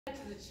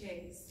To the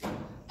chase.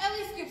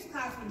 Ellie skips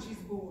class when she's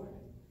bored.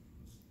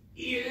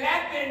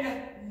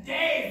 11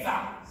 days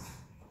out.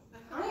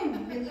 I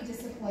am really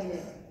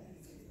disappointed.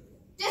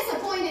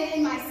 Disappointed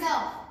in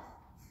myself.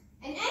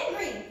 And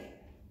angry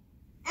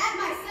at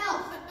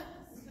myself.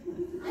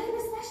 I am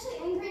especially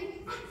angry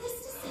at this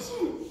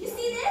decision. You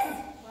see this?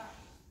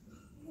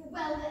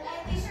 Well,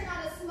 at least you're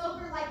not a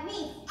smoker like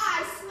me.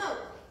 I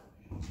smoke.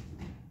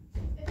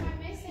 If I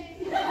may say,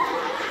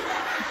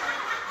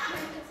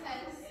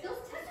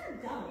 Those tests are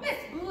dumb. Miss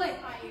Blake.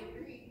 I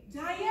agree.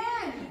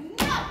 Diane.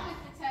 Enough with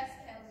the test,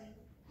 Kelly.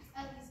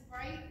 Ellie's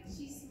bright,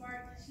 she's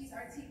smart, she's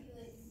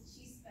articulate,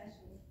 she's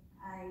special.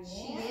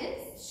 She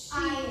is. I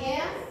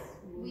am.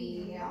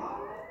 We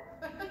are.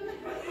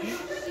 She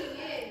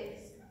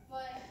is,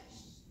 but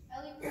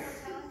Ellie grew up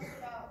talented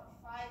about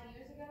 5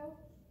 years ago.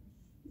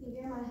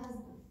 You're my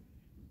husband.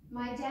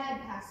 My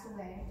dad passed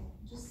away.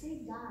 Just say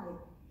died.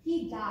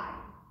 He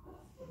died.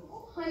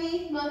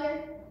 Honey,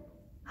 mother,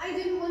 I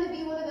didn't want to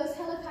be one of those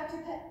helicopter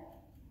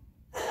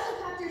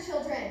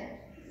children.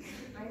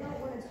 I don't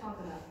want to talk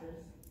about this.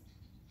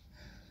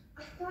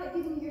 I thought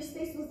giving you your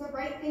space was the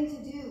right thing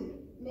to do.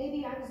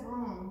 Maybe I was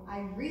wrong.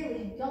 I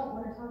really don't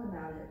want to talk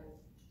about it.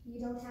 You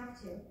don't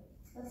have to.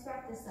 Let's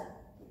wrap this up.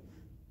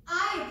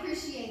 I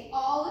appreciate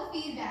all the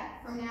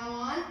feedback. From now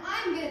on,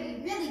 I'm going to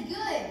be really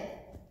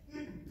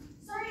good.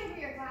 Sorry to hear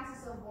your class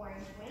is so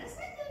boring. Wait a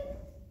second.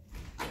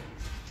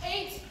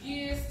 8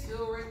 years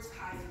till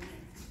retirement.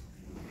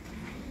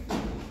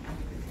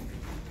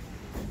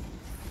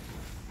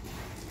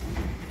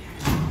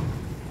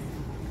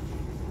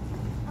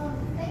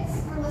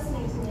 Thanks for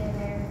listening to me in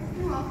there.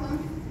 You're welcome.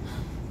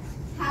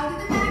 How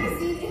did the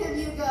magazine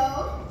interview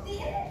go? The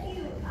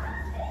interview?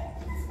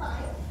 It's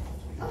fine.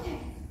 Okay,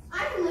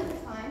 I can live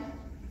with fine.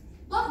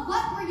 But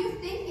what were you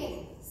thinking?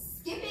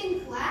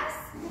 Skipping class?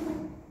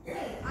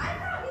 Hey, I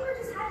thought we were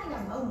just having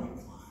a moment.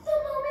 The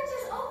moment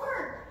is over.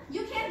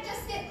 You can't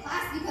just skip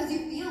class because you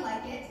feel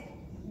like it.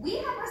 We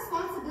have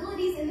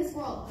responsibilities in this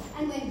world,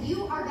 and when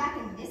you are back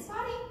in this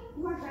body,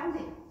 you are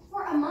grounded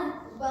for a month.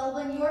 Well,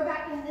 when you're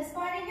back in this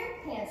body, your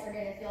pants are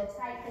gonna feel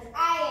tight because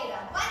I ate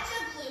a bunch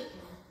of gluten.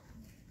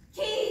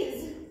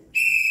 Keys!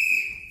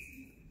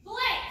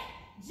 Blake!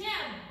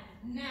 Jim!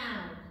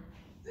 Now!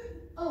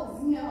 Oh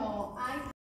no, I